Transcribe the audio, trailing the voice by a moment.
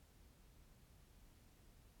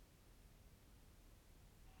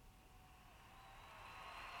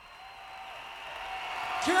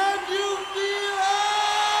Can you feel it?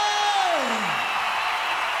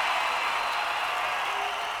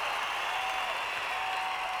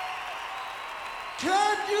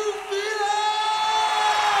 Can you feel it?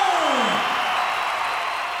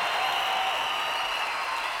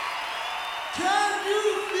 Can you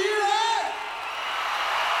feel it?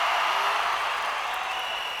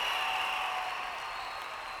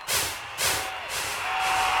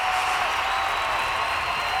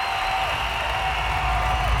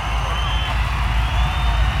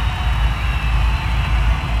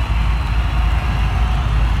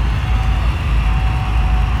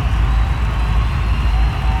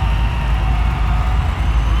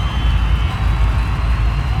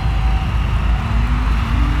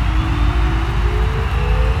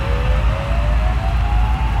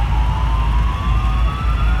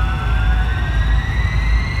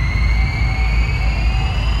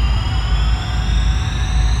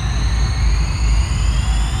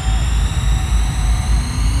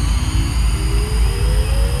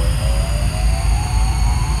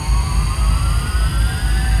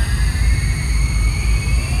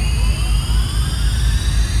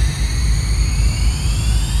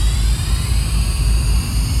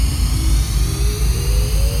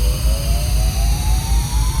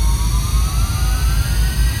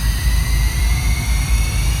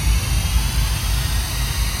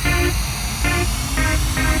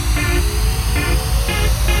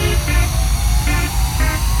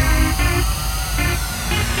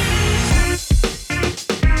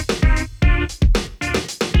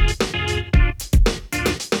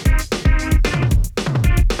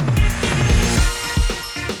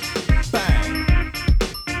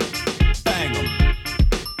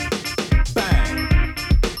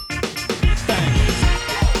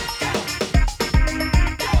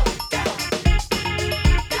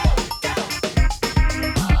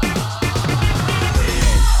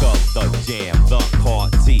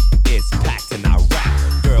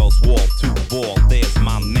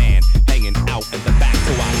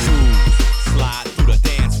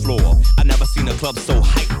 Club so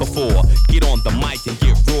hyped before. Get on the mic and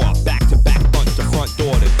get raw. Back to back, front to front,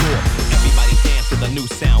 door to door. Everybody dance to the new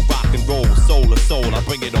sound, rock and roll, soul to soul. I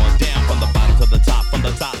bring it on down from the bottom to the top, from the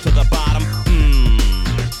top to the bottom.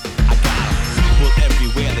 I got 'em. People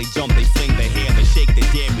everywhere, they jump, they fling their hair, they shake their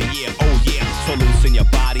dairy, yeah, oh yeah. So loosen your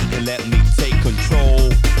body and let me take control.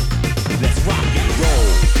 Let's rock and roll.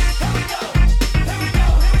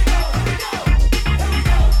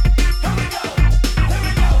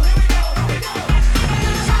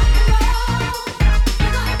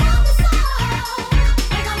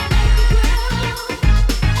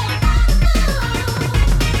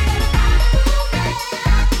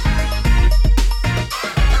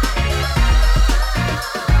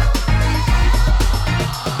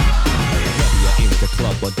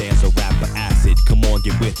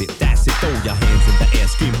 That's it, throw your hands in the air,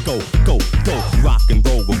 scream go, go, go. Rock and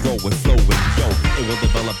roll, we're growing, flowing, yo. It will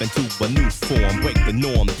develop into a new form. Break the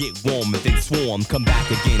norm, get warm and then swarm. Come back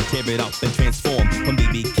again, tear it up and transform. From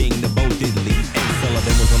B.B. King to Bo Diddley. Ed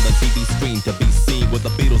Sullivan was on the TV screen to be seen with the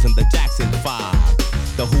Beatles and the Jackson 5.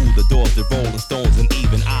 The Who, the Doors, the Rolling Stones, and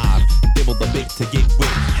even I dibble the bit to get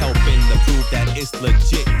with, helping to prove that it's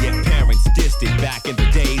legit. Your parents dissed it back in the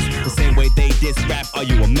days, the same way they diss rap. Are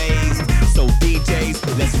you amazed? So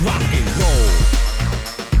DJs, let's rock and roll.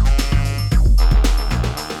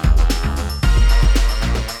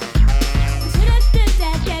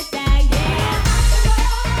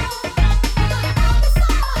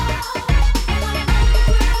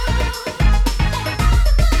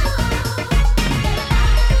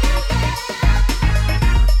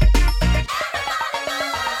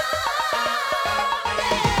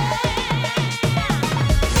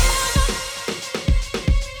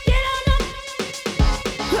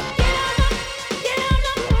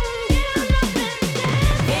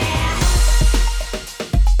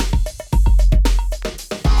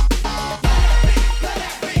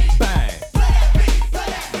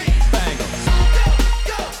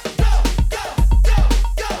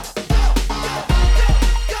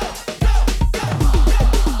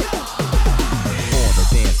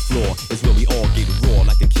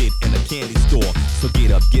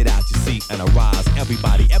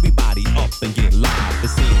 Everybody up and get live. The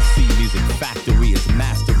CNC Music Factory is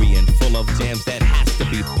mastery and full of jams that has to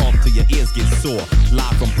be pumped till your ears get sore.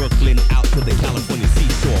 Live from Brooklyn out to the California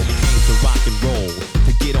seashore. We came to rock and roll,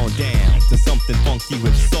 to get on down to something funky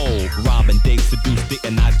with soul. Rob and Dave seduced it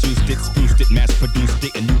and I juiced it, spruced it, mass produced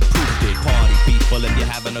it, and you proofed it. Party people if you're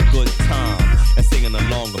having a good time and singing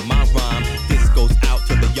along with my rhyme. This goes out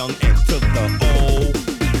to the young and to the old.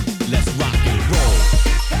 Let's rock and roll.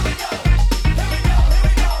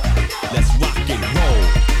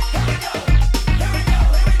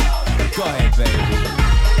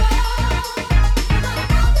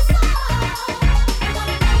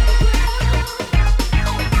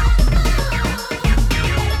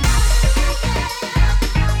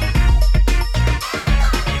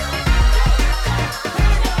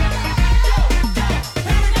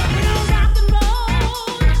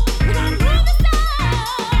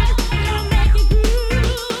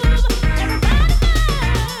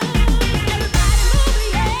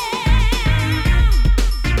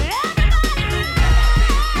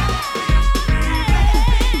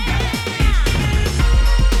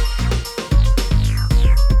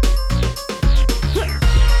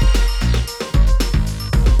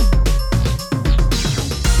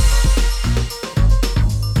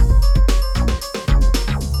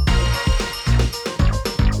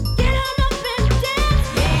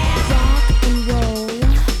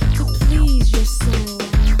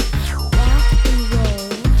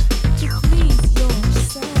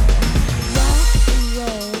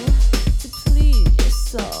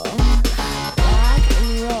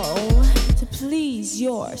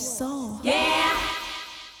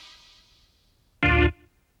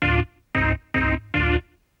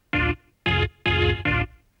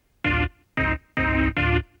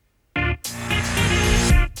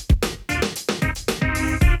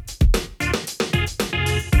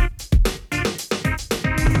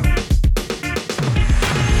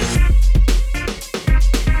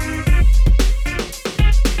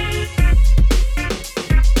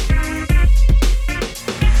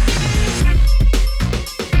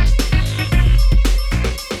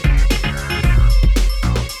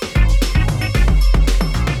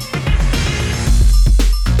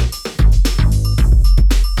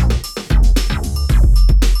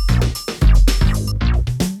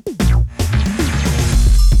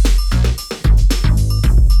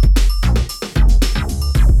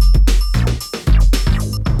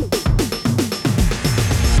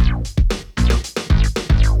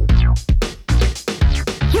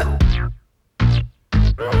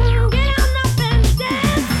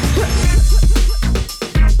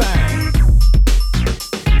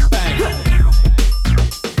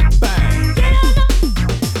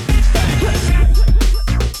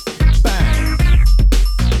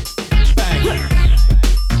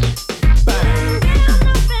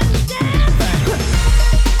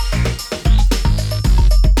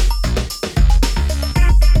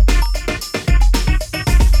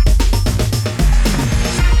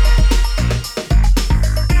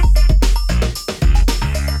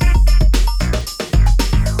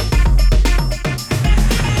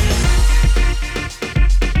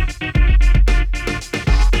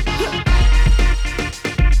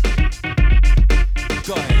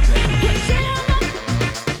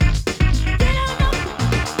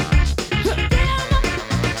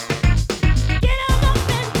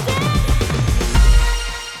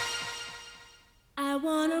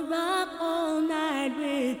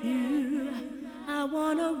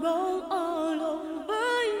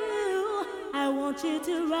 want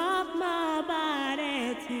you to rock my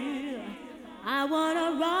body too. I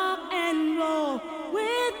wanna rock and roll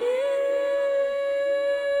with you.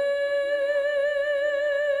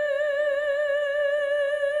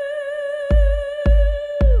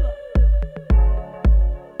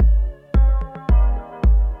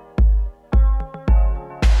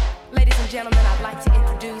 Ladies and gentlemen, I'd like to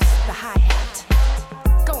introduce the hi-hat.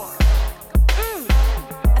 Go on.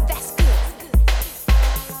 That's good.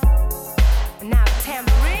 And now the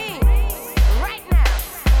tambourine. Right now.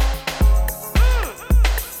 Whew.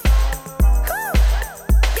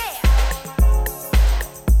 Yeah.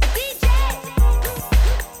 DJ.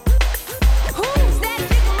 Who's that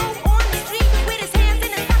gigolo on the street with his hands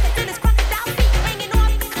in his pockets and his crocodile feet hanging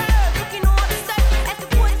off the curb, looking all disturbed as the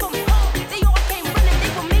boys from home? They all came running,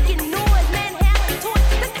 they were making noise, man, howling toys.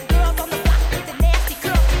 That's the girls on the block with the nasty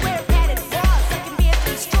curls. Where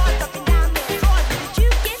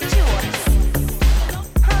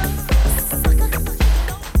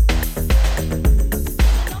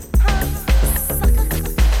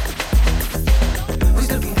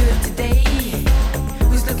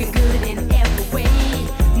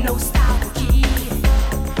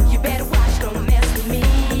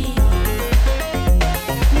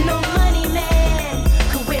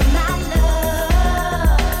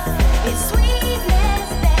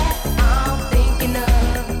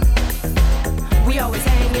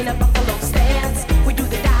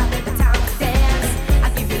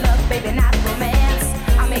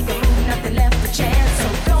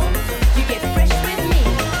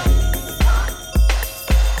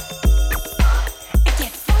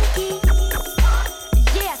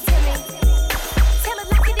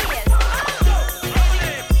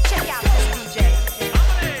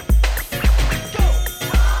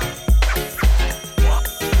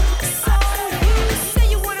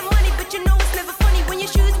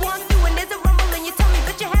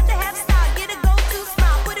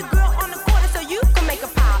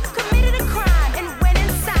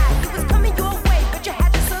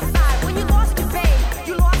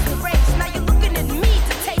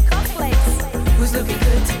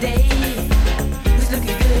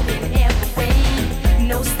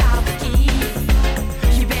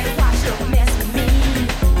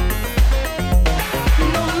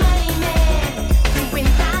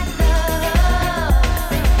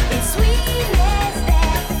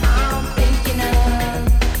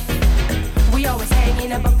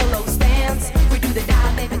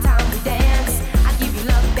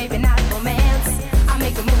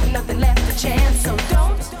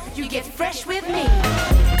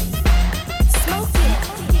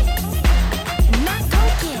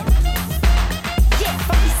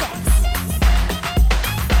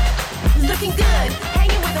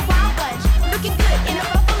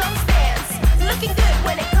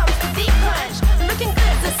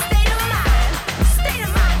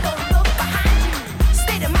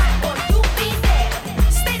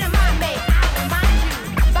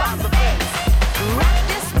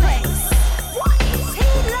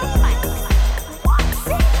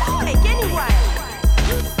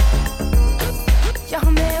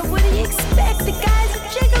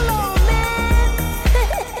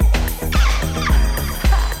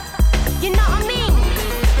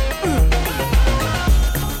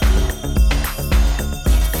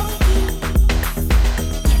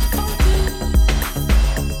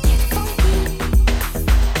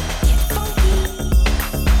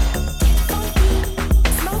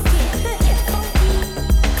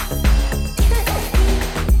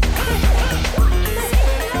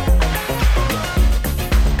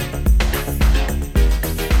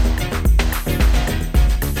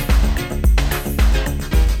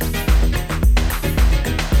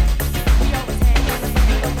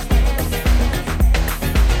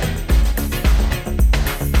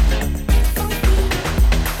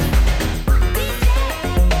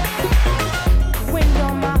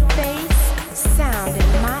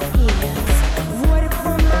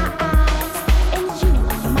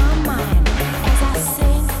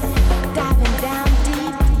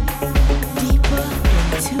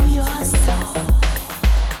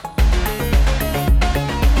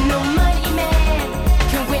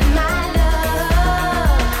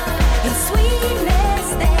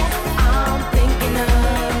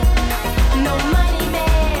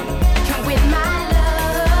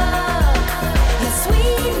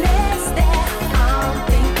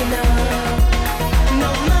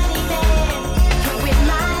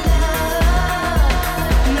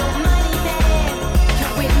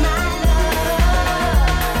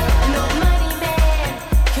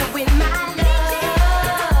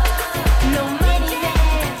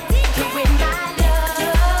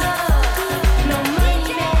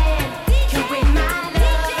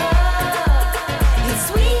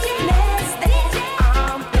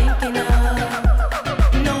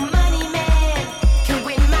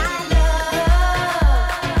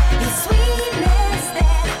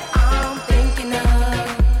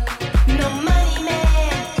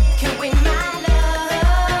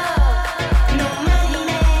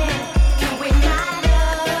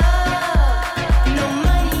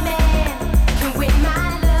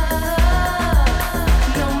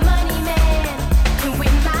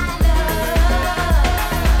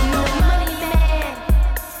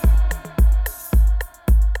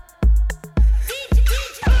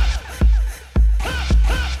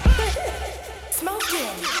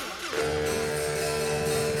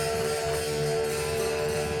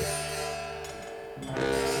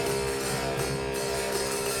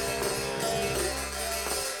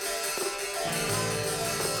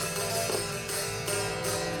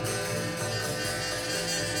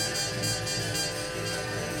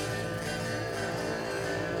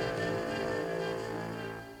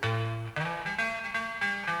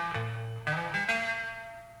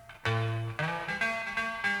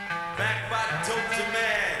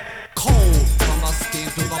Cold from the skin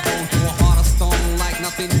to the bone, to a heart of stone like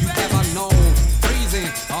nothing you've ever known. Freezing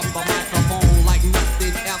up the microphone like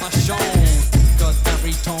nothing ever shown. Cause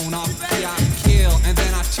every tone I feel I kill, and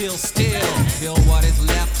then I chill still. Feel what is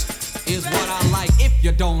left is what I like. If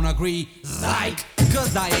you don't agree, psych.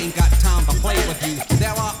 Cause I ain't got time to play with you.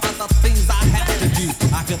 There are other things I have to do.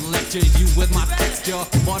 I could lecture you with my texture,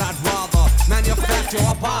 but I'd rather manufacture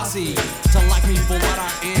a posse to like me for what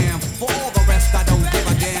I am. For all the rest I don't give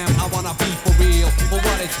a damn. I wanna be for real, for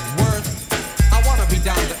what it's worth. I wanna be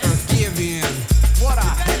down to earth, give in what I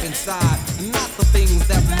have inside, not the things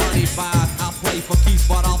that money buys. I play for keeps,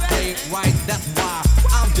 but I'll play it right. That's why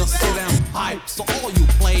I'm just so damn hype. So all you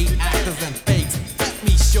play actors and fakes, let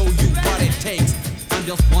me show you what it takes. I'm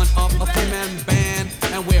just one of a three-man band,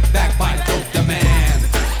 and we're backed by Dope Demand.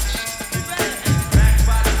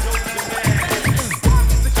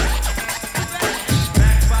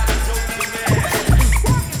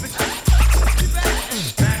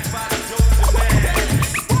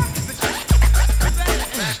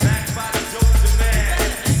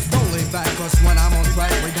 Don't lay back, cause when I'm on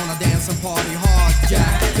track, we're gonna dance and party hard,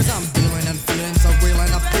 yeah. Cause I'm dealing and feeling so real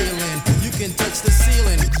and appealing. You can touch the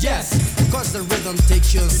ceiling, yes. Cause the rhythm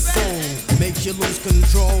takes your soul, makes you lose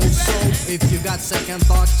control. So if you got second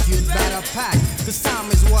thoughts, you'd better pack. Cause time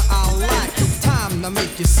is what I lack, time to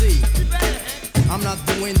make you see. I'm not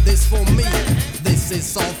doing this for me, this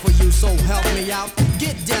is all for you, so help me out.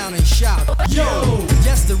 Get down and shout, yo!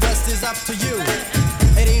 Yes, the rest is up to you.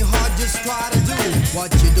 It ain't hard, just try to do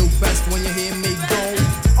what you do best when you hear me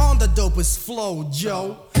go on the dopest flow,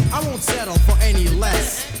 Joe. I won't settle for any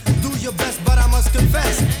less. Do your best, but I must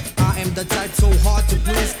confess, I am the type so hard to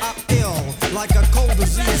please. I'm ill, like a cold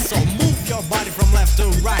disease. So move your body from left to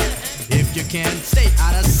right. If you can, stay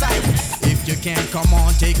out of sight. If you can, come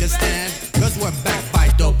on, take a stand. Cause we're backed by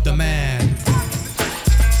Dope Demand.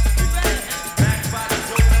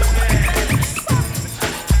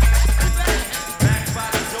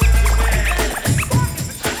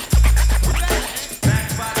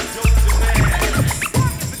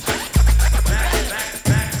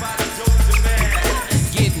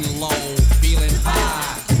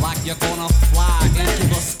 You're gonna fly into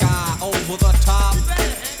the sky over the top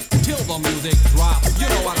till the music drops. You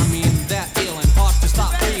know what I mean? That feeling, hard to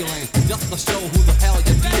stop feeling. Just to show who the hell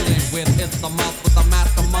you're dealing with. It's the mouth with the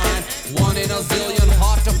mastermind. One in a zillion,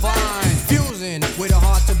 hard to find. Fusing with a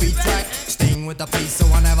heart to be tracked. Staying with the pace so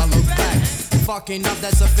I never look back. Fucking up,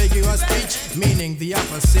 that's a figure of speech, meaning the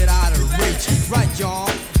opposite out of reach. Right, y'all?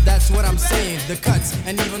 That's what I'm saying. The cuts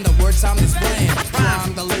and even the words I'm displaying.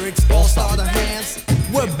 Rhyme, the lyrics, all star the hands.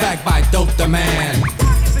 We're backed by Dope Demand.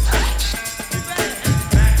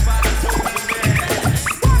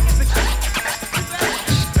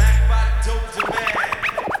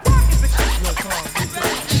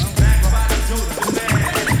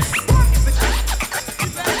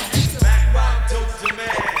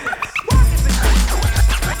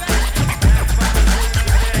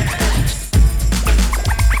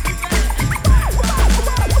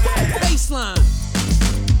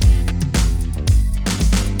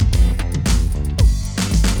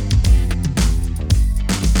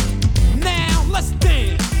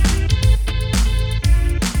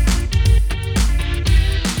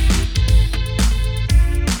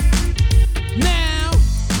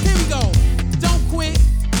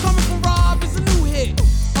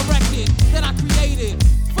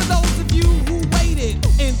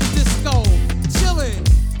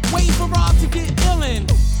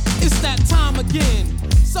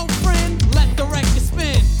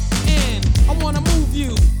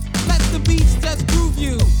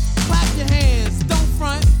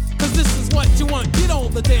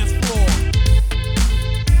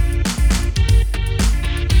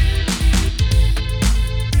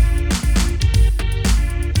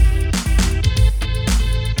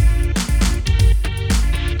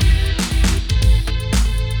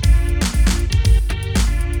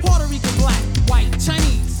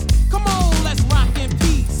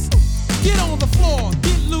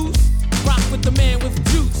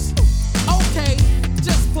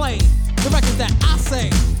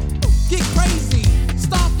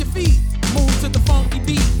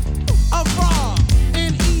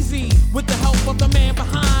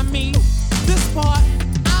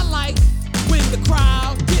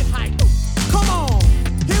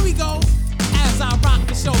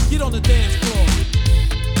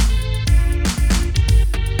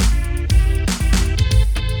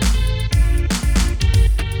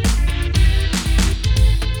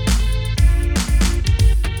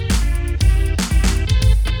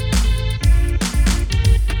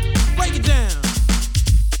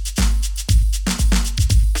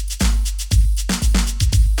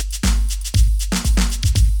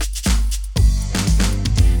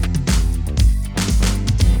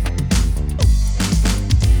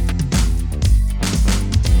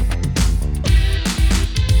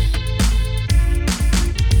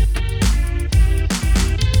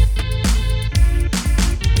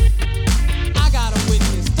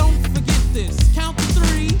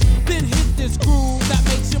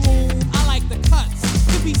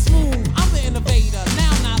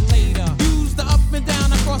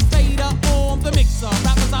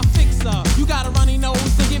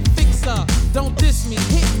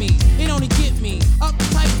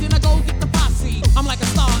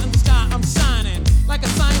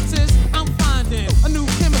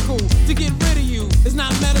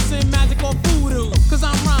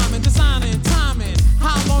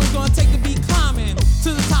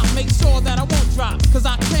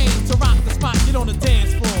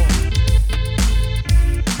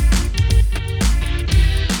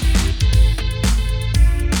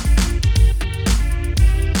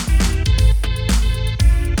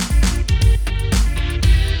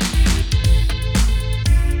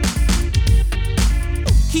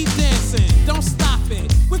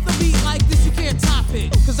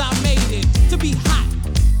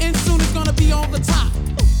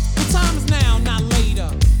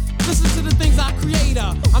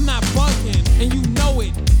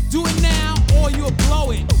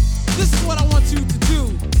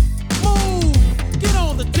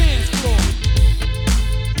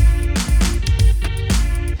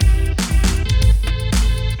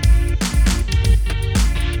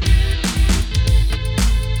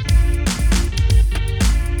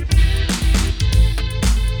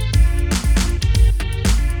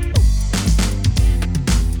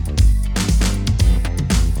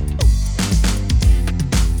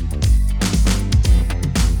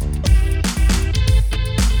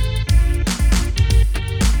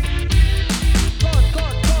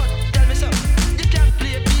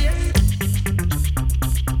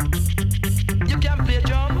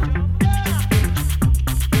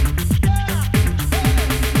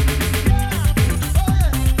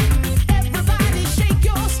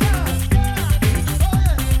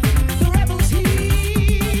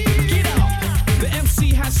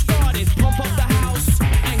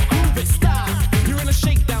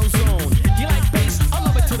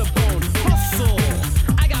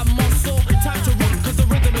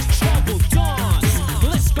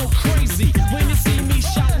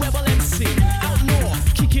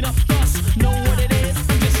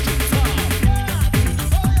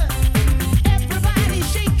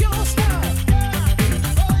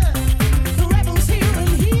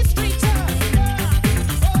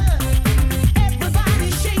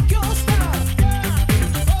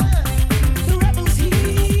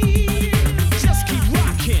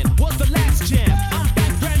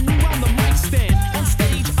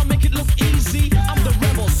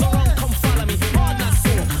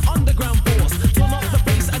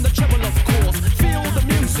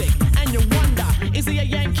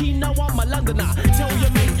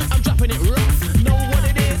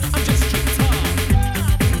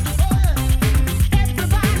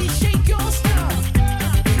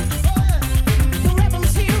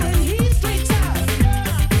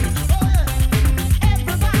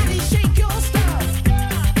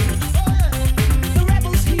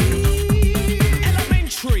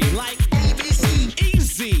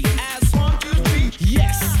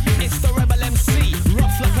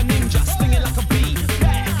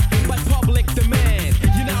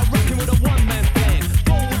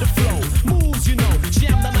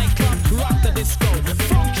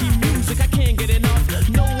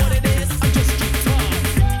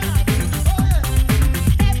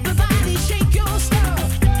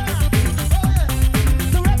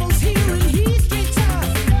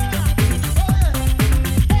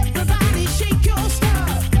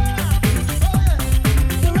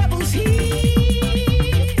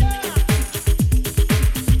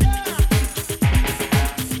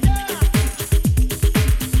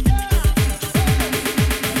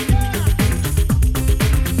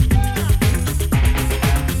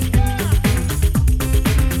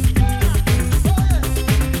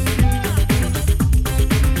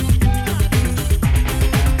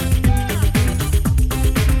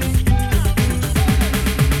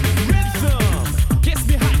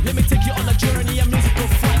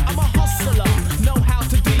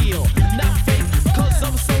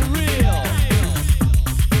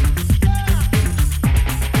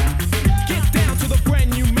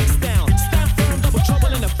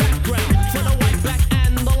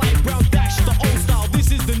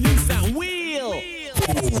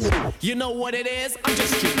 know what it is. I'm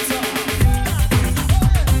just street tough.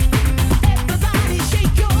 Everybody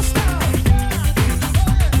shake your stuff.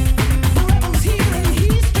 The rebel's here and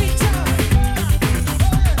he's street tough.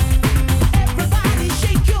 Everybody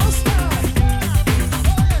shake your stuff.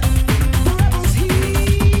 The rebel's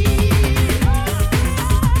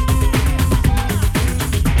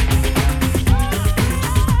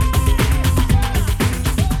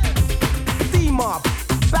D-Mob,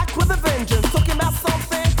 back with a vengeance, talking about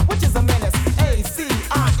something which is a menace.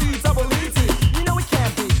 A-C-I-E-double-E-T. You know it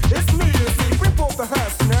can't be. It's me, you see. Rip off the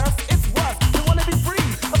hearse, nurse. It's worse. You wanna be free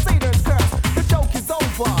of Satan's curse. The joke is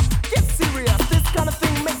over. Get serious. This kind of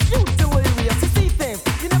thing makes you delirious. You see things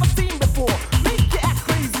you never seen before. Make you act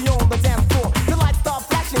crazy on the dance floor. The lights start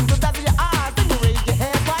flashing, the dazzle your eyes. Then you raise your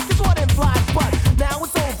hands like it's what implies. But now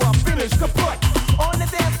it's over. Finish kaput. On the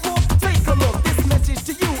dance floor, take a look. This message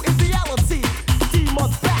to you is reality.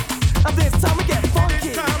 D-Mob's back. And this time we get funky.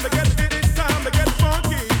 It's time to get funky. It is time to get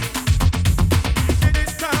funky.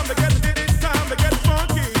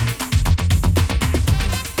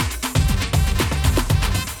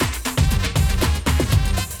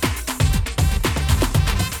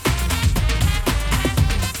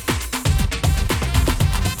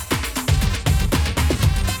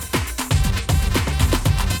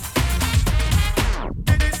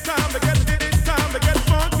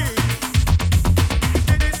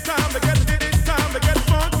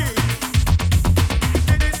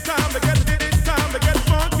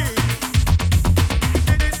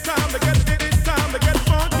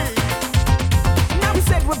 Now we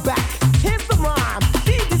said we're back. Here's the rhyme.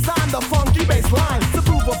 He designed the funky bass line to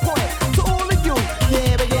prove a point to all of you.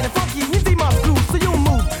 Yeah, we're getting funky. You see my groove, so you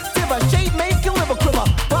move. Shiver, shade, make your liver quiver.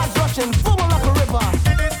 Vibes rushing, full like a river.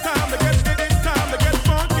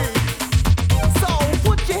 So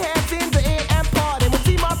put your hands in the air and party. When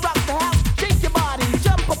D-Mob rocks the house, shake your body,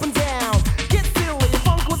 jump up and down. Get silly. If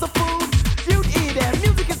funk was a food, you'd eat it.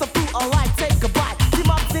 Music is a fruit, alright, take a bite.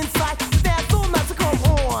 D-Mob's inside, the dance all night, so come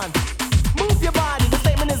on. Move your body, the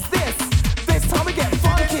statement is this. This time we get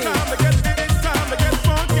funky.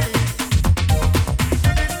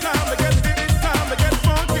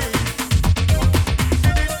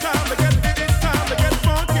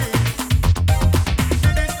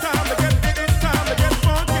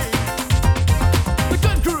 The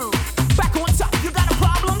good groove, back on top, you got a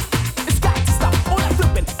problem? It's got to stop, all that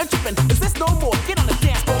flipping and tripping. Is this no more? Get on the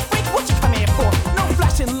dance floor, freak, what you come here for? No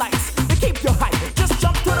flashing lights, to keep your hype. Just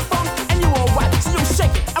jump to the phone and you alright. So you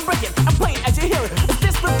shake it and break it and play it as you hear it. If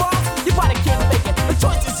this revolves, your body can't fake it. The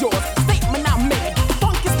choice is yours, statement now made.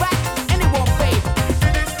 Funk is back and it won't fade.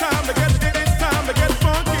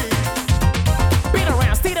 Been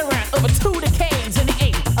around, stayed around over 2 decades and it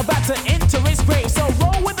ain't about to enter its grave. So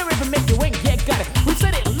roll with the rhythm, make you wink, yeah, got it. We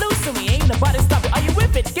set it loose and we ain't nobody stop it. Are you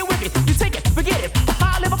with it? Get with it. You take it, forget it. The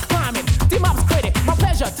high level climbing, D-Mob's credit. My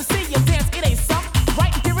pleasure to see you dance. It ain't something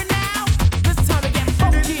right here and now. This time to get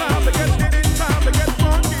funky. Turn up the music.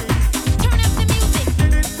 Turn up the music.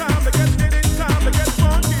 Turn up the music. Turn up the music.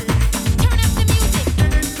 Turn up the music.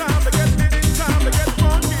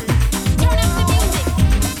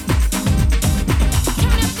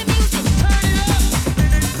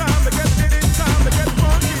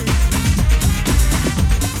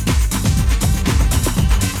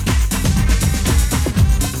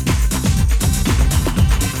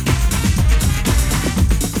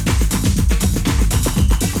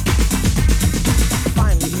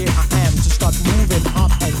 Finally here I am to start moving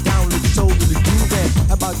up and down with the soul of the grooving.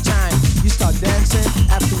 About time you start dancing.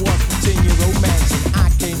 Afterwards continue romancing. I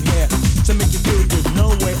came here to make you feel good. No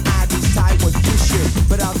way I decide what you should,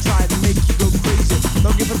 but I'll try to make you go crazy.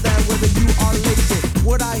 Don't give a damn whether you are lazy.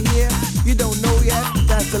 What I hear you don't know yet.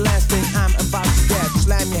 That's the last thing I'm about to get.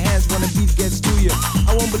 Slam your hands when the beat gets to you.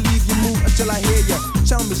 I won't believe you move until I hear you.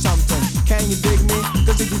 Tell me something, can you dig me?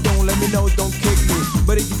 Cause if you don't, let me know, don't kick me.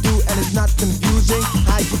 But if you do and it's not confusing,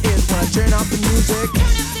 hide your ears when I turn up the music.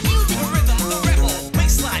 Turn up the music. The rhythm, the rebel,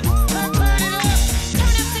 baseline. Turn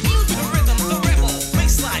up the music. The rhythm, the rebel,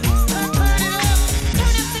 baseline.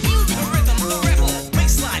 Turn up the music. The rhythm, the rebel,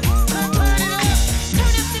 baseline.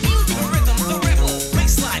 Turn up the music. The rhythm, the rebel,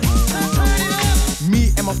 baseline.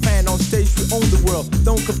 Me and my fan on stage, we own the world.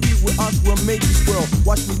 Don't compete with us, we'll make this world.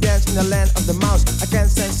 Watch me dance in the land of the mouse. I can't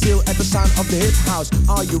stand still at the sound of the hip house.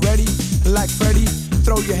 Are you ready? Like Freddy?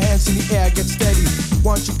 Throw your hands in the air, get steady.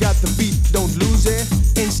 Once you got the beat, don't lose it.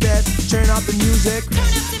 Instead, turn up the music. Turn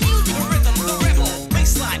up the music. The rhythm, the rebel,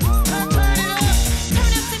 baseline. Turn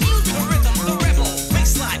up the music. The rhythm, the rebel,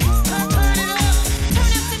 baseline. Turn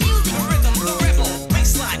up the music. The rhythm, the rebel,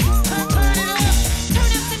 baseline. Turn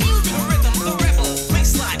up the music. The rhythm, the rebel,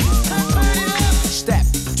 baseline. Step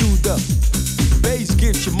to the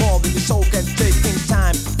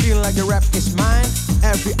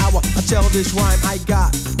tell this rhyme I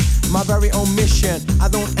got my very own mission. I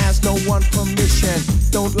don't ask no one permission.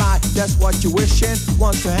 Don't lie, that's what you're wishing.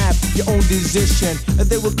 Want to have your own decision. And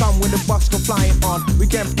they will come when the bucks go flying on. We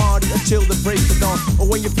can party until the break of dawn. Or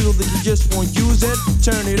when you feel that you just won't use it,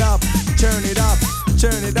 turn it up, turn it up,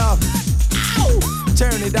 turn it up. Ow!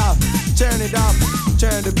 Turn it up, turn it up,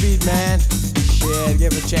 turn the beat, man. Shit,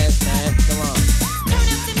 give it a chance, man. Come on. Turn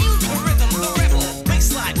up the music, the rhythm, the rebel,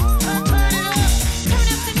 baseline. Turn it up. Turn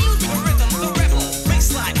up the music, the rhythm, the rebel,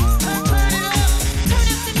 baseline. Turn it up. Turn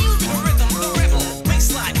up the music, the rhythm, the rebel,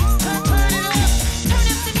 baseline. Turn it up. Turn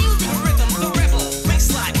up the music, the rhythm, the rebel,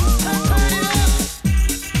 baseline. Turn it up.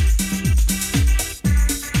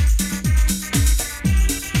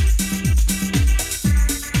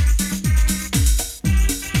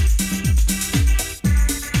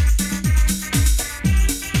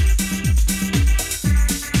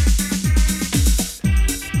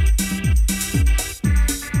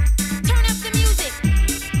 Turn up the music.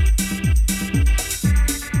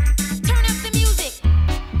 Turn up the music.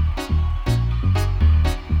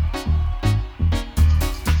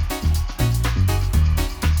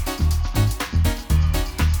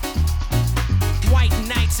 White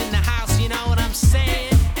nights in the house, you know what I'm saying?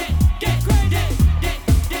 Get crazy,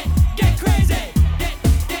 get crazy,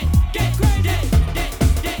 get crazy,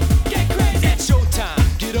 get crazy. It's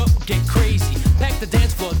showtime, get up, get crazy. Pack the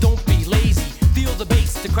dance floor, don't be lazy. Feel the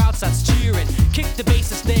bass, the crowd starts cheering. Kick the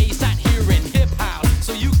bass and snare, you start hearing hip house,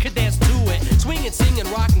 so you can dance to it. Swing and sing and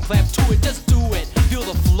rock and clap to it, just do it. Feel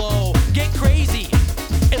the flow, get crazy,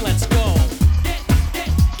 and let's go. Get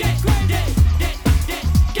crazy, get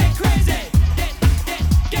crazy.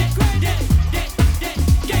 Get crazy,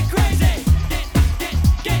 get crazy,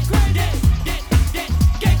 get crazy,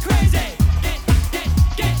 get crazy,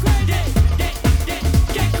 get crazy,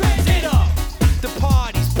 get crazy. Get up, the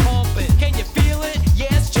party's pumping. Can you feel it?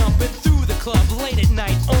 Yeah, it's jumping through the club late at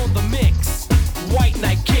night on the mix. White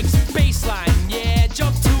night kicks, baseline, yeah,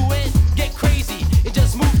 jump to it, get crazy. And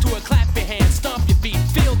just move to it, clap your hands, stomp your feet,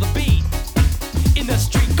 feel the beat. In the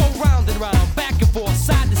street, go round and round, back and forth,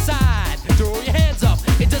 side to side. Throw your hands up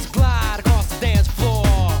and just glide across the dance floor.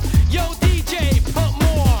 Yo, DJ, pump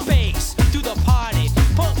more bass through the party.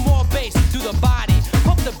 Pump more bass through the body.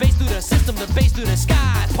 Pump the bass through the system, the bass through the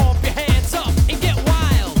sky. Pump your hands up and get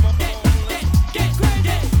wild. Get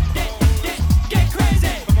crazy, get crazy, get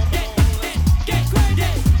crazy, get crazy,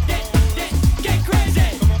 get crazy,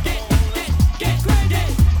 get crazy,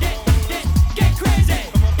 get crazy,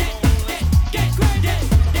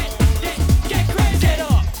 get crazy. Get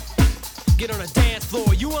up, get on the dance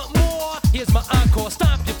floor. You want more? Here's my encore.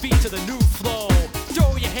 Stomp your feet to the new flow.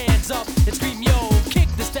 Throw your hands up and scream, yo. Kick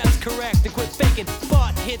the steps correct and quit faking.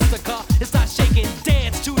 Butt hits the car and start shaking.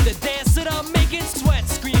 Dance to the dance that I'm making. Sweat,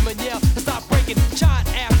 scream and yell and start breaking. Chart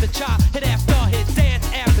after chart, hit after hit, dance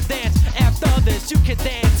after dance. After this, you can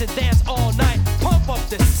dance and dance all night. Pump up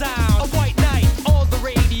the sound. A white night on the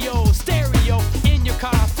radio, stereo in your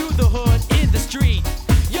car, through the hood, in the street.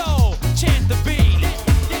 Yo, chant the beat.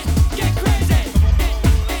 Get crazy,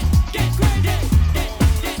 get crazy,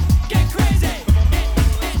 get crazy,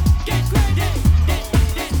 get crazy,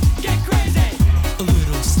 get crazy. A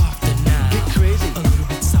little softer now. Get crazy. A little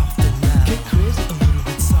bit softer now. Get crazy. A little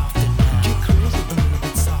bit softer now. Get crazy. A little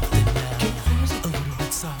bit softer now. Get crazy. A little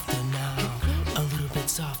bit softer now. A little bit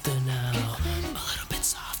softer now. A little bit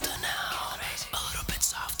softer now. A little bit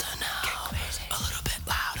softer now. A little bit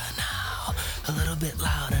louder now. A little bit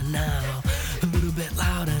louder now. A little bit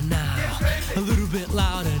louder now. A little bit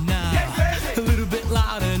louder now. A little bit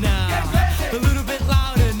louder now. A little bit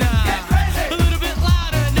louder now. A little bit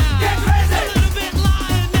louder now. A little bit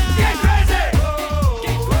louder now. Get crazy.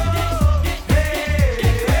 Get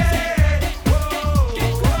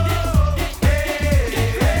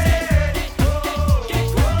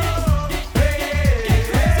crazy.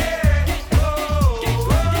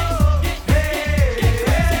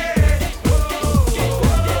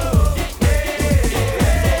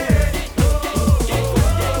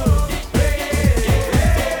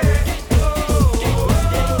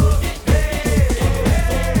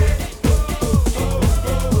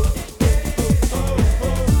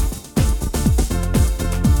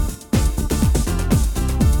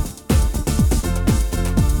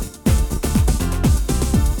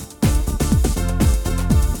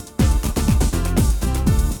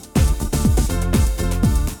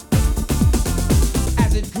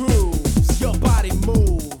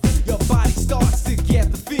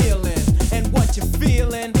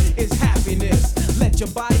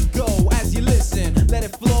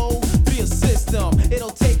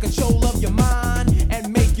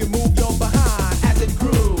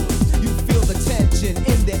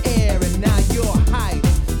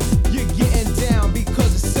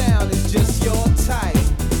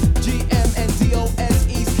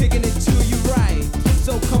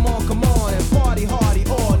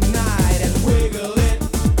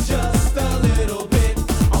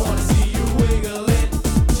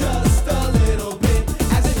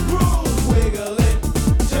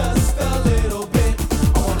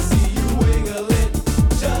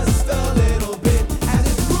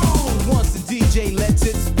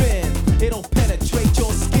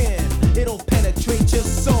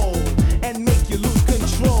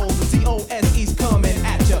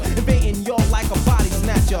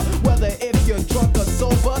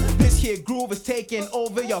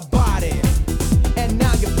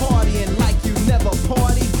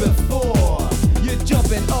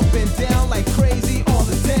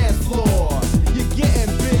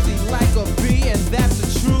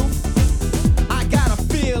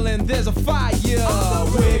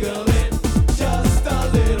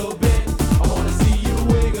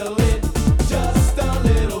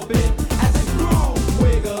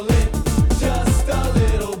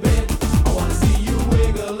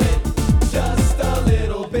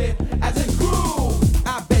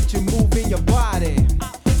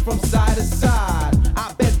 from side to side.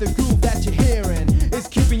 I bet the groove that you're hearing is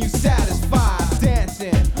keeping you satisfied.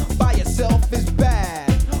 Dancing by yourself is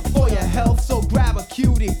bad for your health, so grab a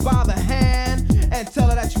cutie by the hand and tell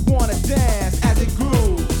her that you wanna dance. As it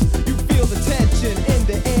grooves, you feel the tension in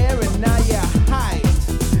the air, and now you're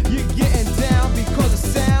hyped. You're getting down because the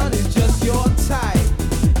sound is just your type.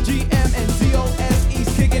 GM and DOSE's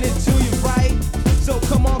kicking it to you, right? So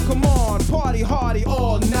come on, party hardy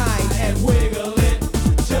all night and wiggle it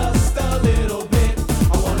just a little bit.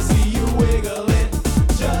 I wanna see you wiggle it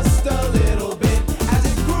just a little bit. As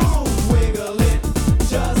it grooves, wiggle it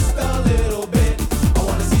just a little bit. I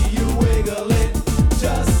wanna see you wiggle it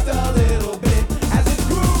just a little bit. As it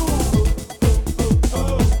grooves.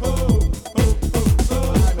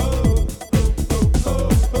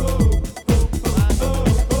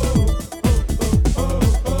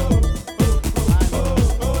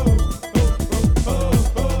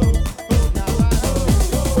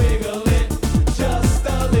 Wiggle it just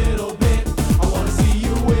a little bit. I wanna see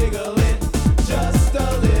you wiggle it just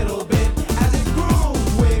a little bit. As it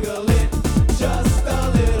grooves, wiggle it just a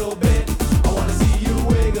little bit. I wanna see you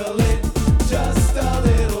wiggle it just a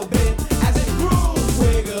little bit. As it grooves,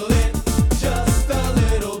 wiggle it just a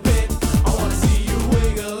little bit. I wanna see you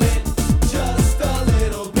wiggle it just a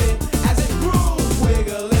little bit. As it grooves,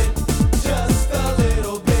 wiggle it just a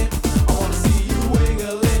little bit. I wanna see you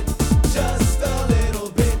wiggle it just a little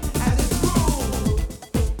bit. As it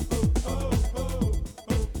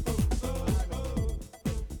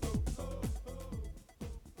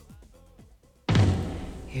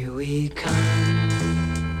Here we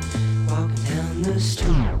come, walking down the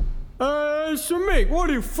street. Hey, Shamik, what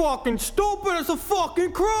are you fucking stupid? There's a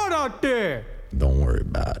fucking crowd out there. Don't worry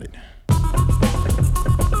about it.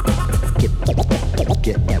 Get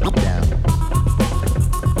down.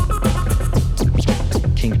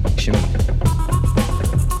 King Shimmy.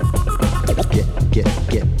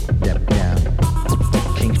 Get down.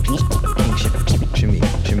 King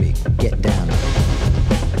Shimmy. Get down.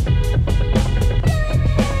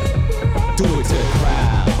 Do it to the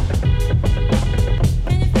crowd.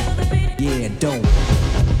 Yeah, don't.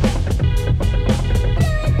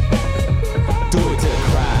 Do it to the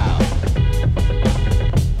crowd.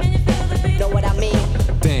 Know what I mean?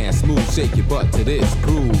 Dance, move, shake your butt to this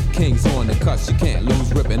groove. King's on the cuss, you can't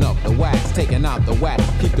lose. Ripping up the wax, taking out the whack.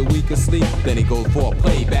 Keep the weak asleep, then he goes for a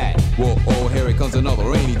playback. Whoa, oh, here it comes another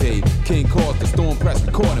rainy day. King calls the storm, press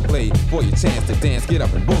record and play. For your chance to dance, get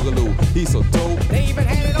up and boogaloo. He's so dope. They even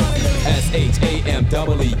had it on the news.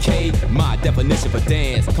 SHAMEEK, my definition for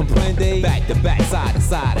dance. Comprende? Back to back, side to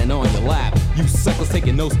side, and on your lap. You suckers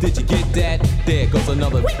taking notes, did you get that? There goes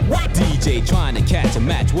another DJ trying to catch a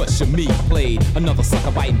match. What Shamik played? Another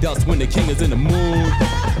sucker biting dust when the king is in the mood.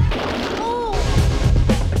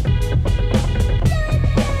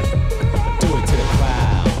 Do it to the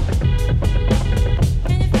crowd.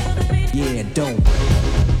 Yeah, don't.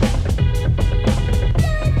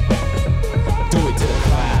 Do it to the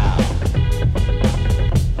crowd.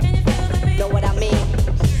 Know what I mean?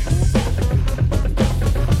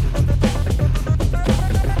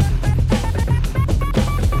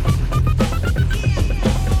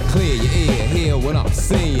 Clear your ear, hear what I'm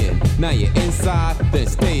saying. Now you're inside, then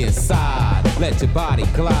stay inside. Let your body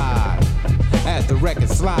glide. As the record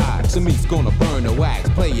slides, Shamik's gonna burn the wax.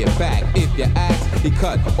 Play it back. If you ask, he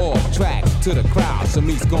cut off tracks to the crowd.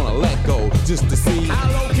 Shamik's gonna let go just to see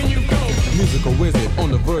How low can you go? musical wizard on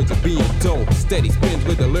the verge of being dope. Steady spins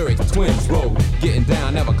with the lyrics, twins roll. Getting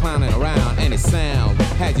down, never clowning around. And his sound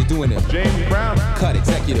has you doing it. James Brown. Cut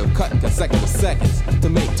executive, cutting consecutive seconds to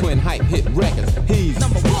make twin hype hit records. He's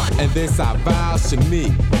number one, and this I vow,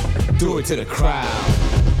 Shamik. Do it to the crowd.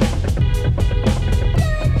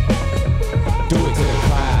 Do it to the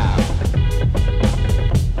crowd.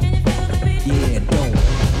 Yeah, don't.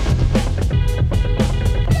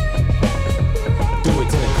 Do it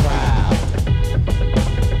to the crowd.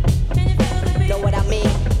 Know what I mean?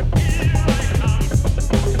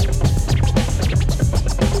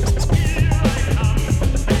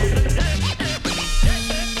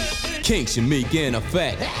 King Shamik in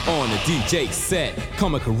effect on the DJ set,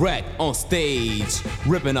 coming correct on stage,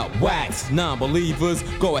 ripping up wax. Non-believers,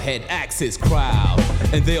 go ahead, ask his crowd,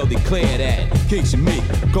 and they'll declare that King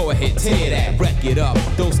Shamik, go ahead, tear that, wreck it up,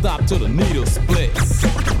 don't stop till the needle splits.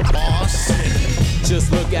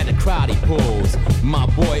 Just look at the crowd he pulls. My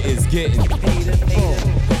boy is getting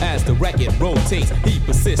as the record rotates. He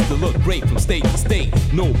persists to look great from state to state.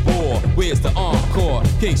 No bore, where's the encore?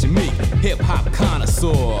 King Shamik, hip hop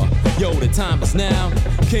connoisseur. Yo, the time is now.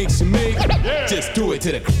 King Shamik, just do it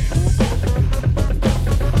to the.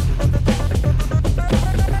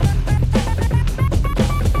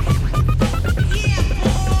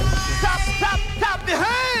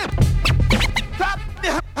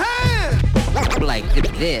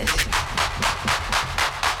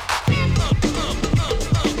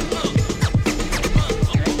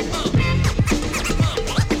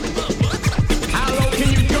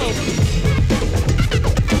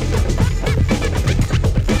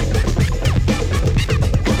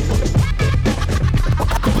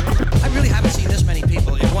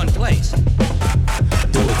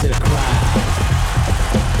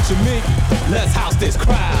 me. Let's house this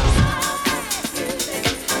crowd.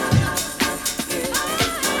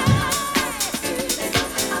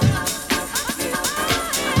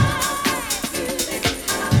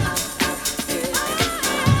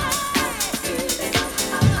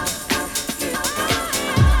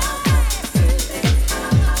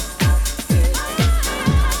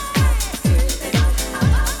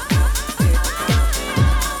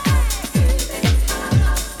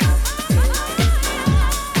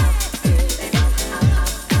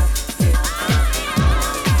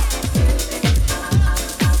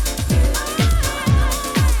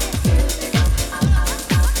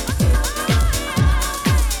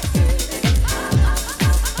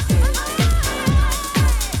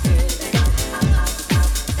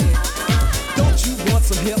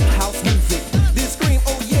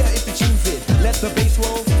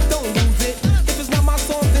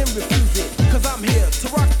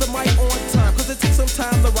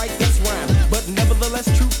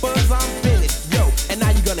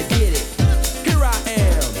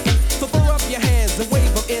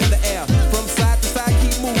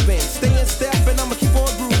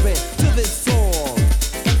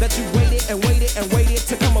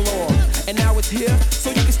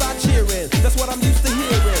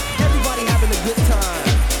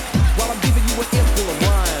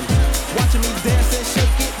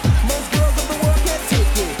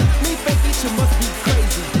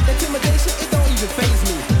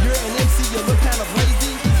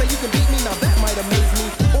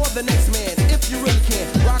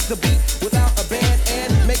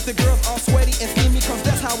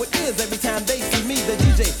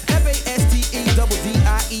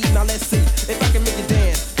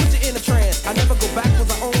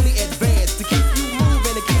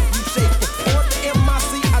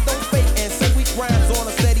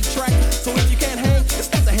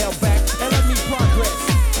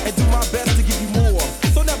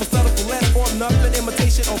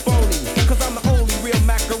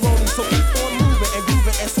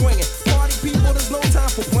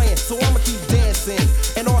 So I'ma keep dancing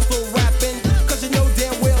and also rapping.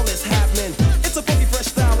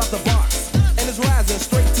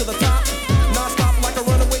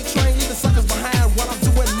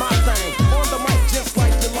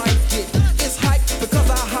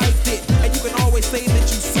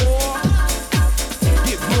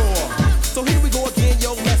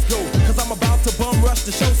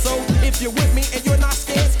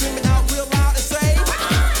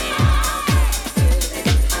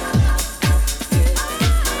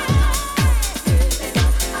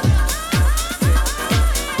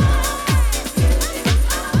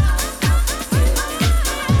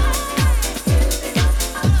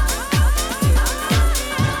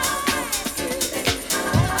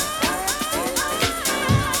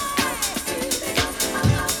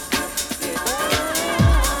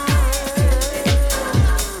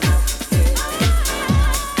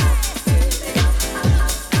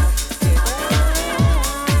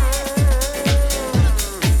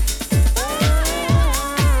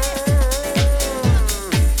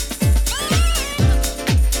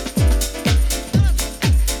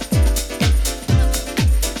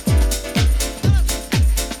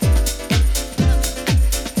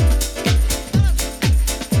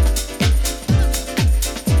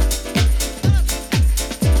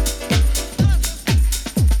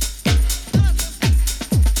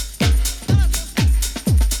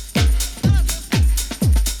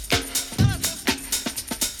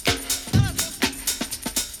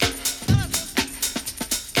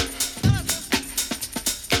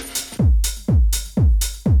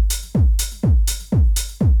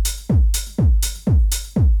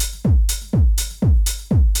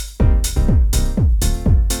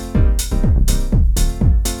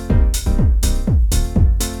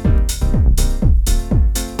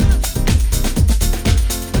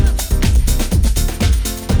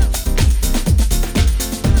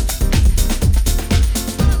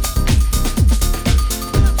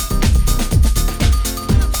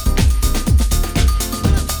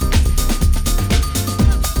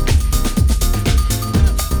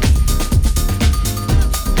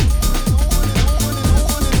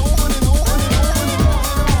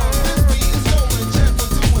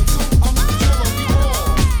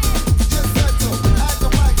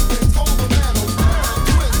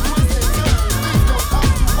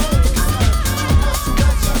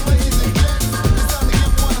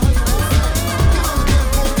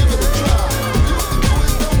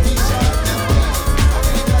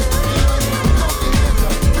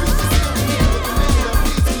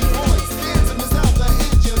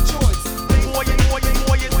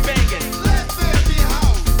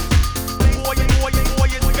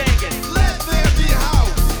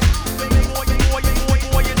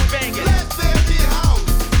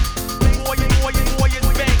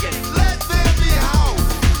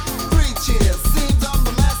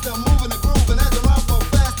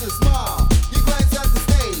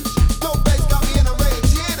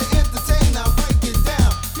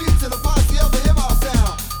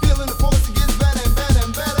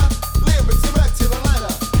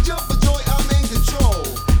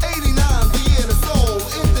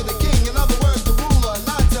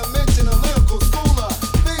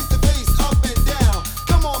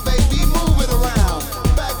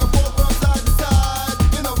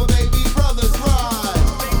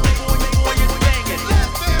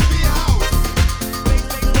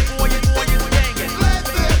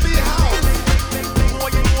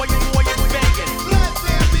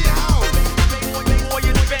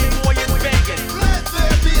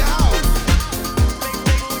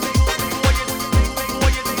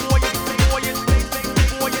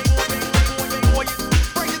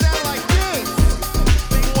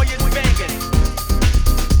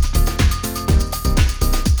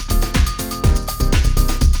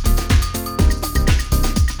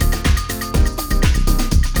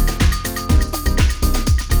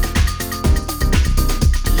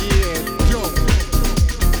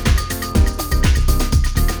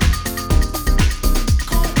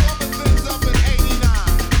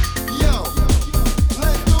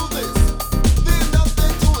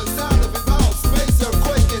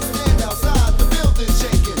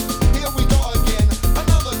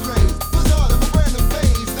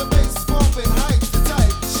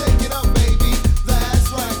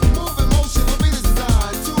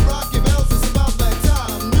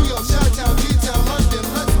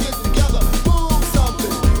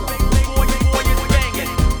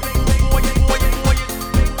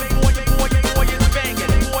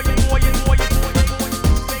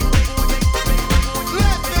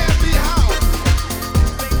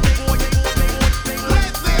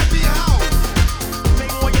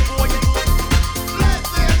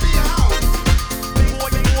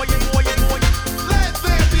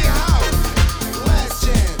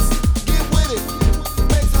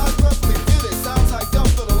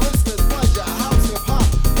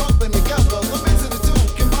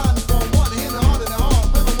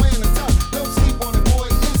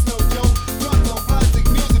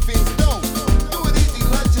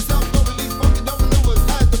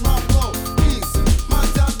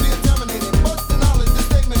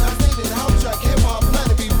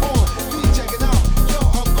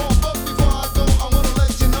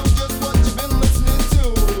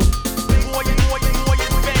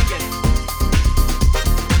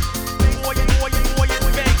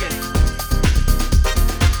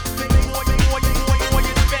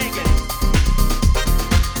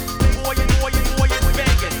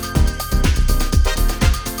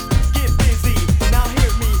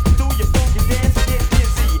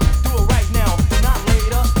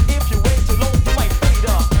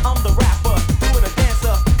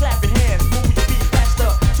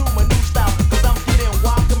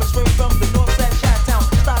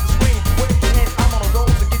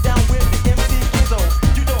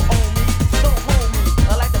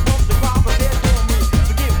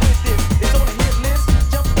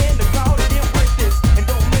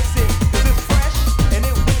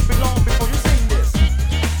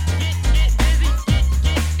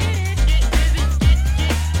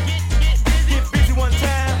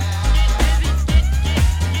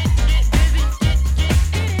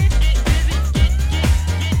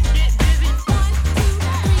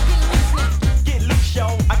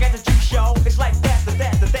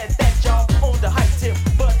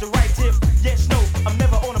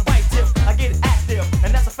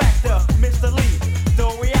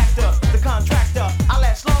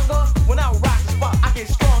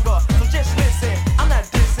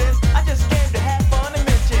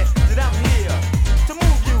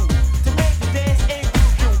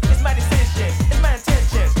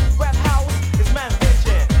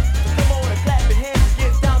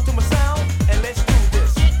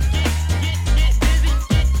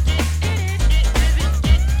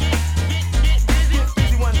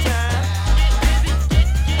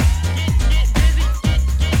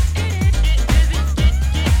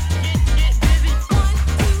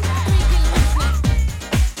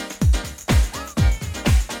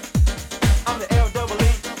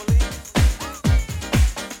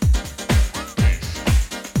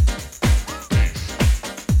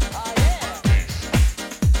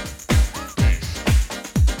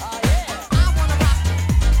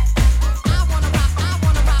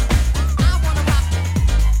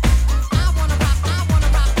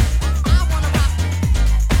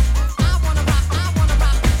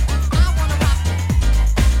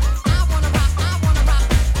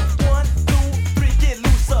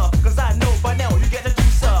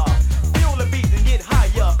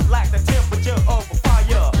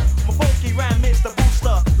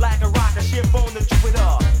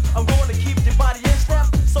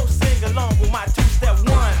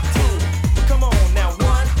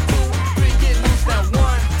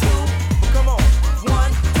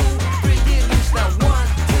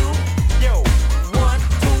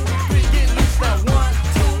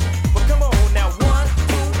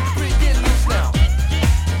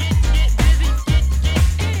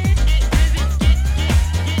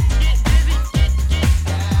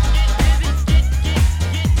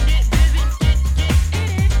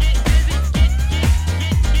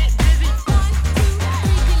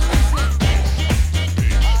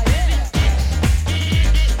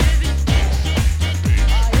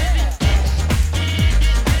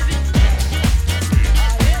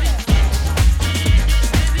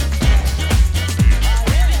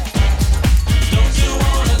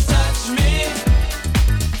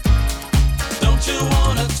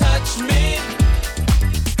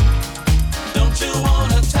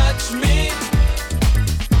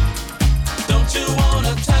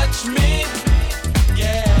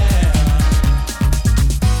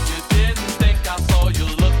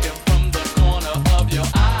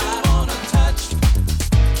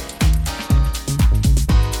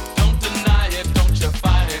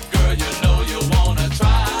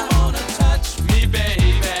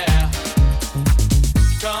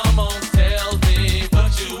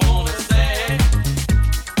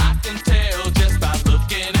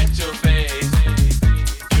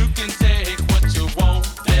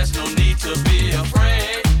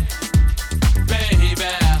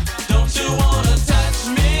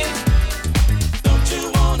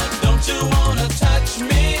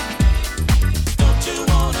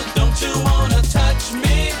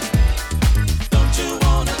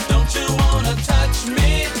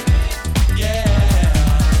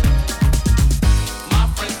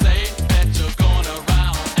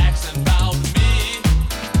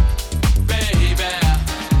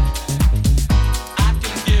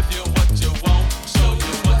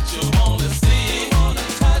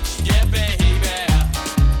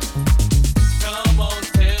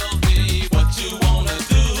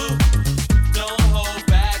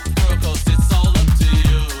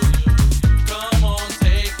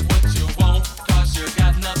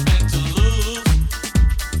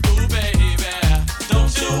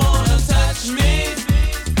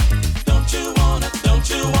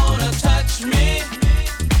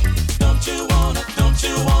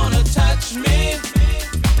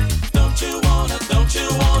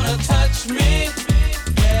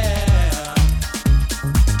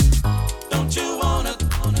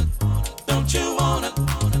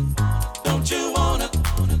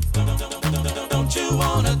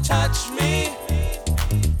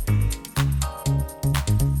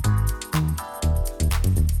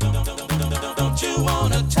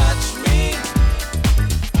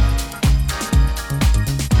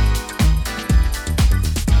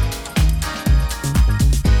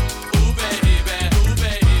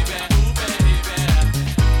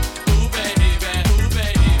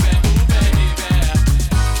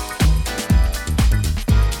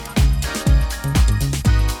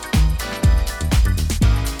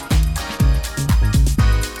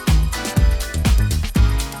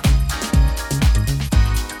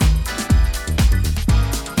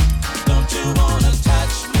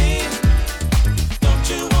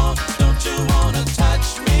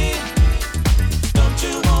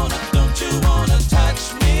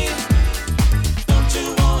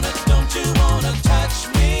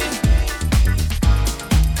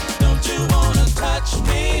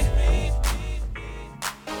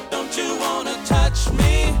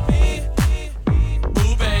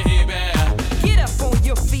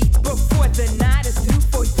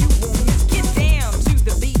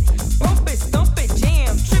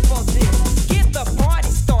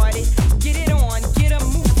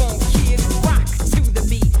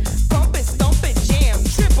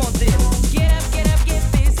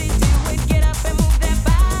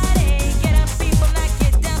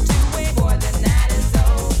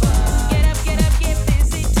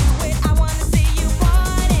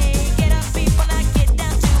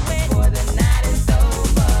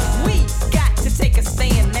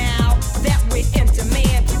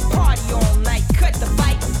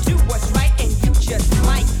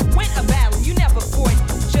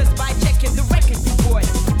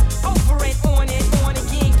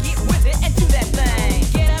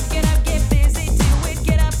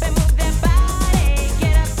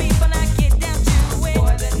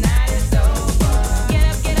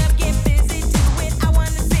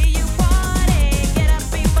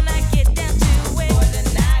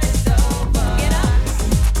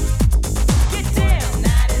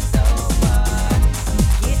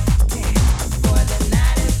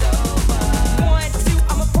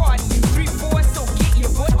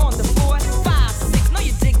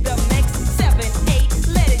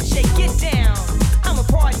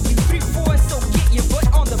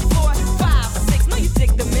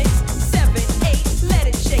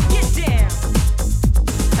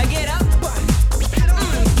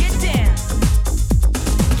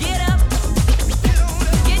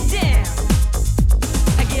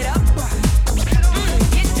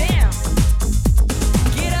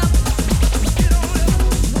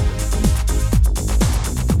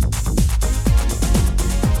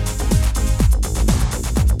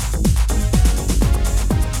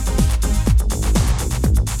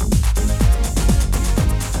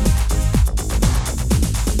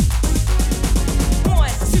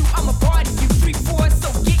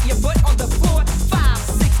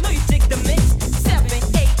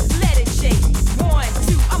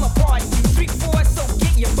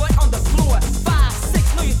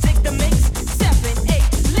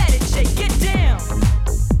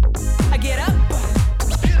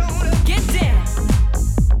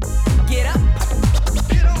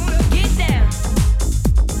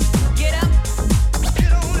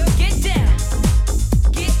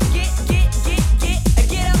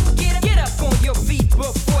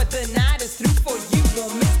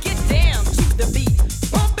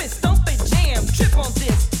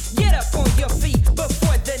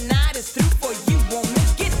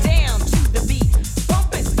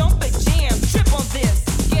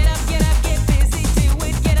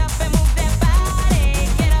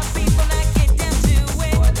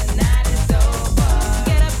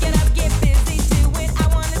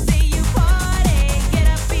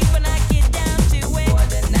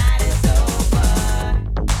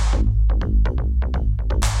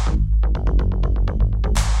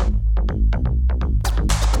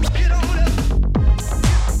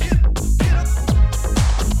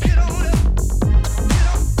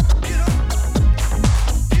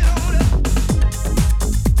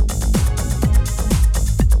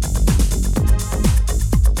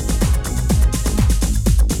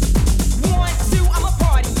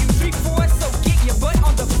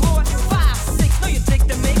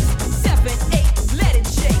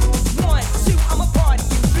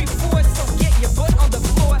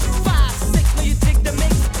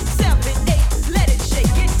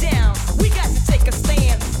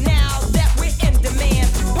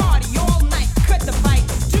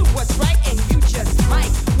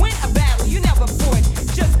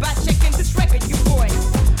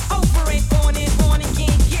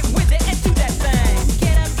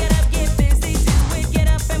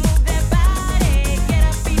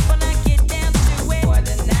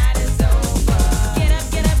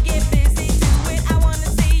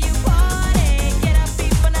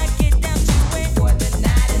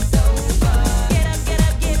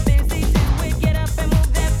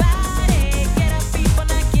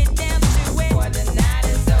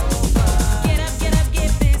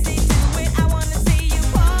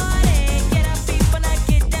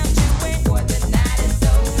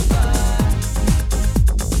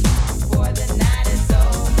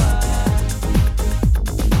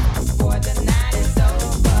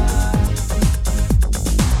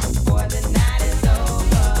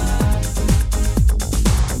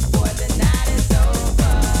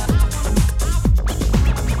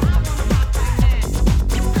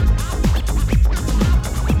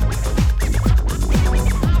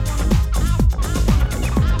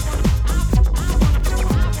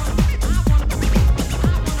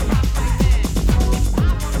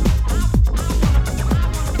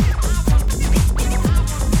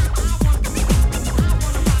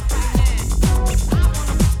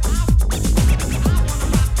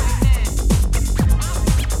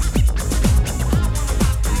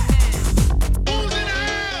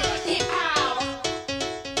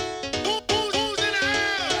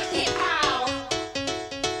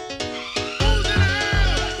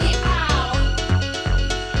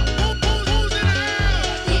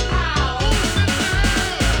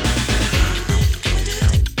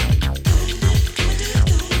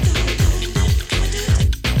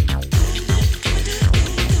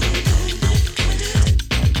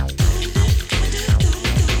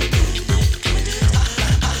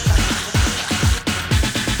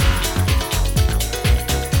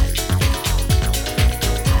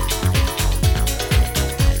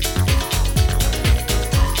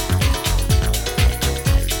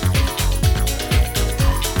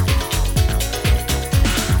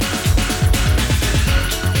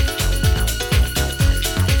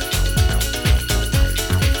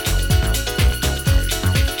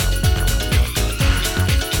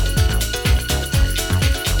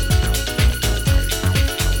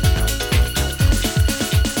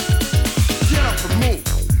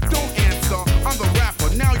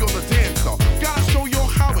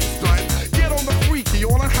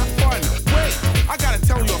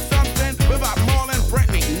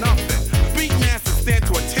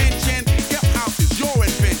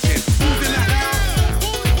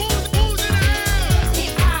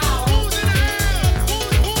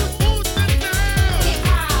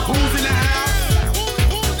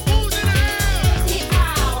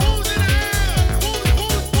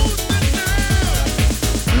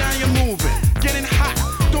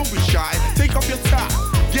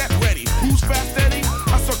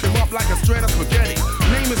 straight up spaghetti.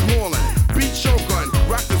 Name is Moreland, beat Shogun.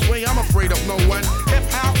 Rock this way, I'm afraid of no one. Hip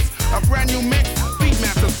house, a brand new mix.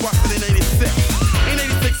 Beatmasters busted in 86. In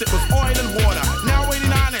 86 it was oil and water. Now 89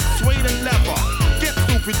 it's suede and leather. Get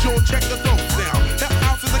stupid, Joe, check the dope sound. Hip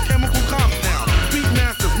house is a chemical compound.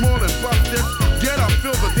 Beatmasters more than busted. Get up,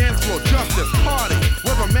 fill the dance floor, justice. Party,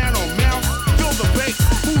 whether man or mouse. Fill the bass,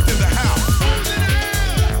 who's in the house?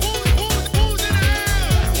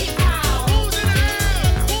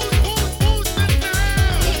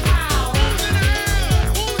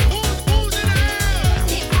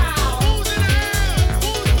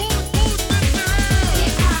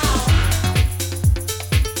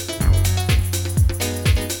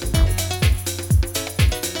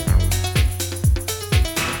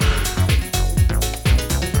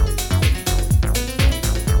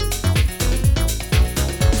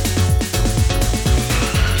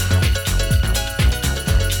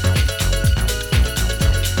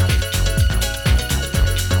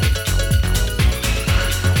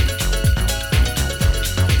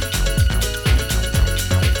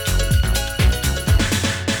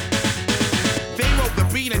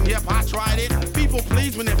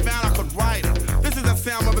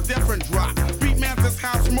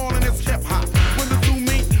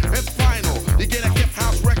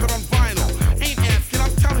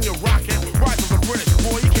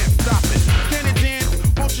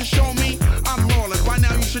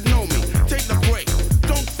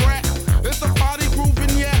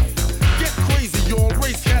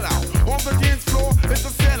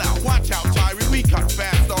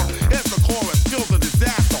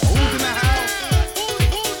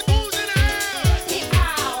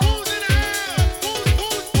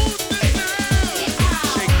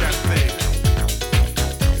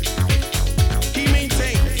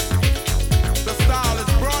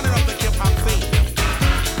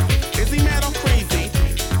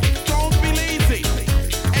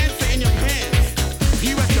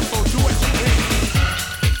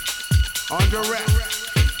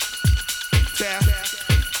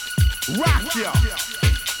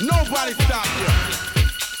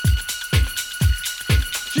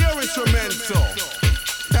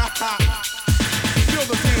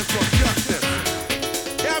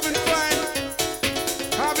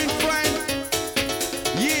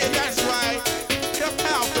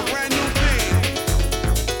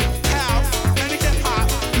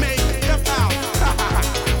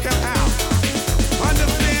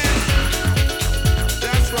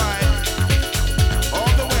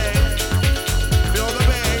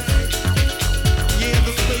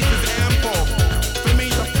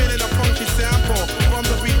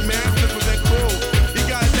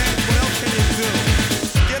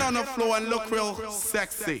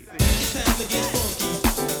 Sexy.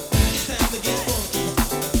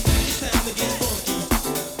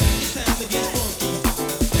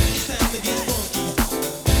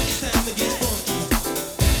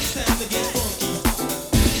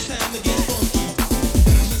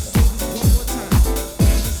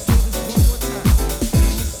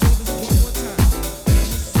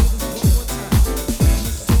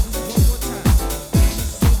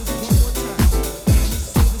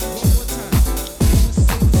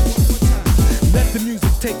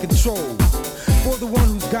 For the one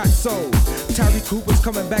who's got soul, Tyree Cooper's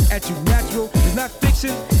coming back at you natural. It's not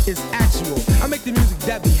fiction, it's actual. I make the music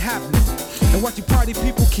that be happening, and watch you party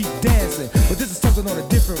people keep dancing. But this is something on a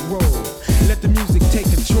different road. Let the music take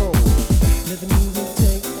control. Let the music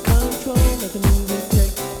take control. Let the music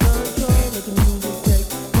take control. Let the music take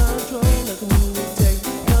control. Let the music take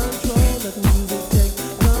control. Let the music take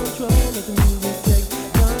control. Let the music take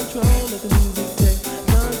control. Let the music take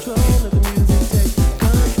control. Let the music take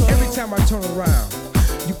control. Every time I turn around,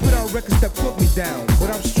 you put out records that put me down, but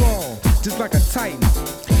I'm strong, just like a titan.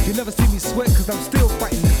 You never see me sweat, cause I'm still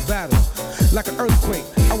fighting this battle. Like an earthquake,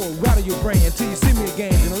 I will rattle your brain until you see me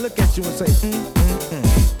again, then I look at you and say,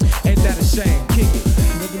 Ain't that a shame? Kick it.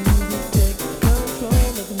 Let the music take control,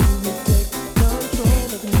 let the music take control,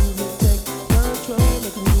 let the music take control,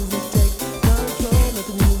 let the music take control, let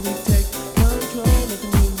the music take control, let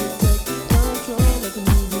the music take control, let the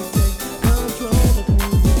music take control, let the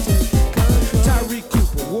music take control. Tyree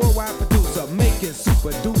Cooper, worldwide producer, making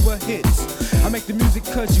super duper hits. I make the music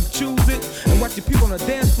cause you choose it, and watch the people on the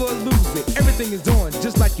dance floor lose it. Everything is on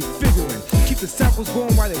just like you figuring. Keep the samples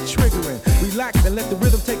going while they're triggering. Relax and let the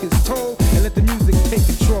rhythm take its toll, and let the music take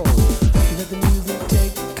control. Let the music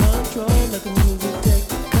take control, let the music take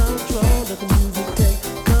control, let the music take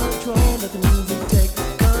control, let the music take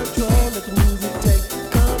control, let the music take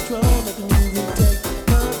control, let the music take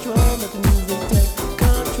control, let the music take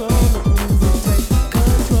control, let the music take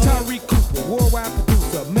control. Tyree Cooper, worldwide producer,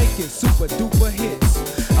 producer, making super duper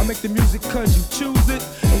hits. I make the music cause you choose it,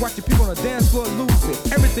 and watch the people on the dance floor lose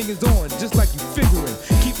it. Everything is on just like you figuring.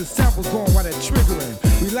 Keep the samples going while they're triggering.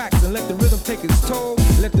 Relax and let the rhythm take its toll.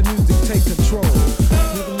 Let the music take control.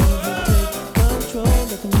 Let the music take control.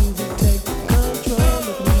 Let the music take control.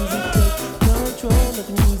 Let the music take control. Let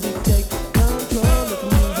the music take control. Let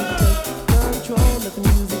the music take control. Let the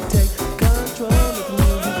music take control. Let the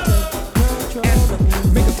music take control.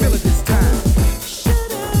 Make it feel it this time.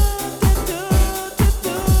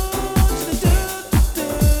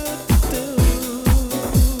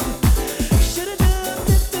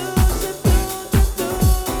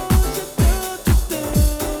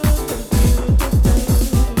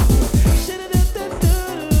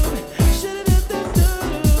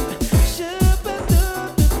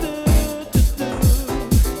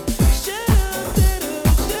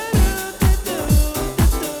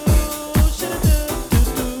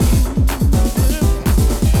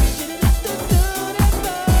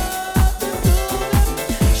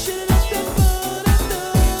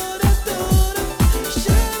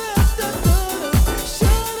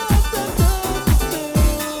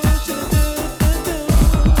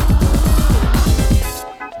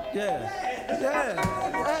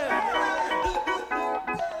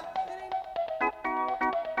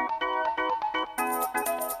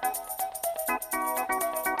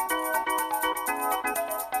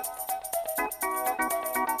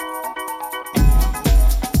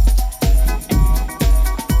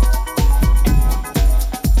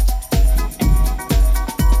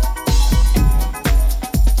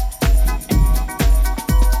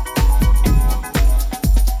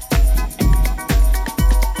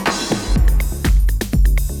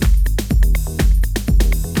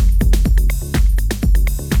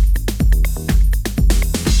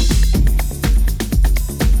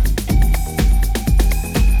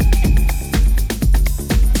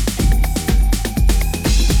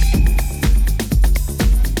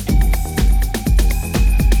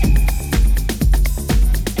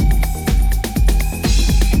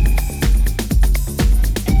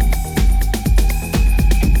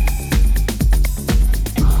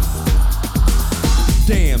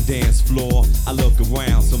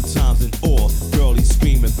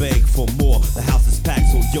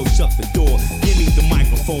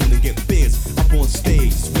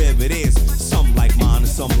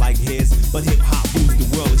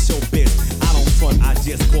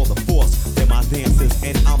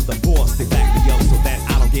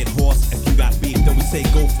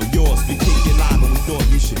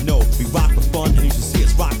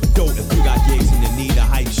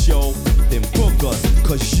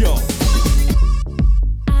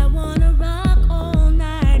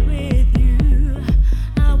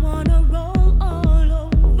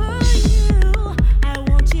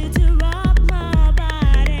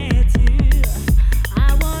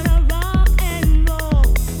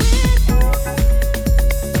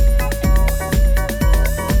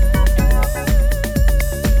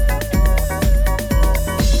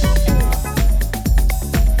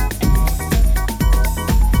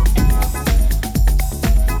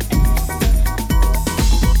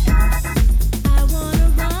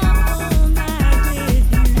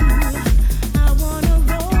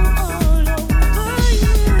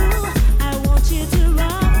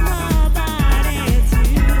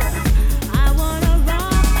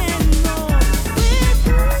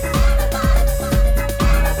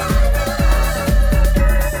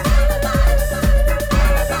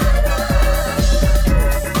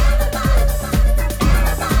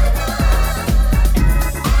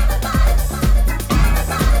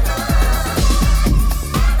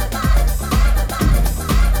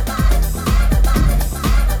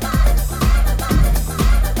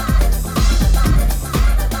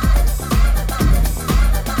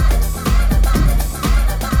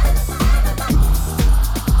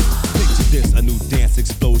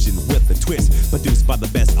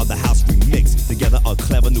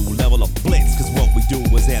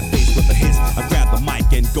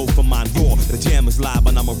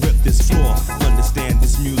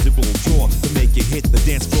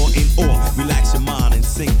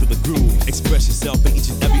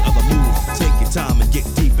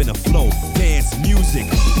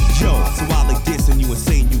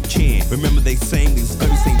 Remember they sang these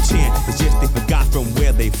very same chant, it's just they forgot from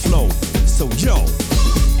where they flow. So yo,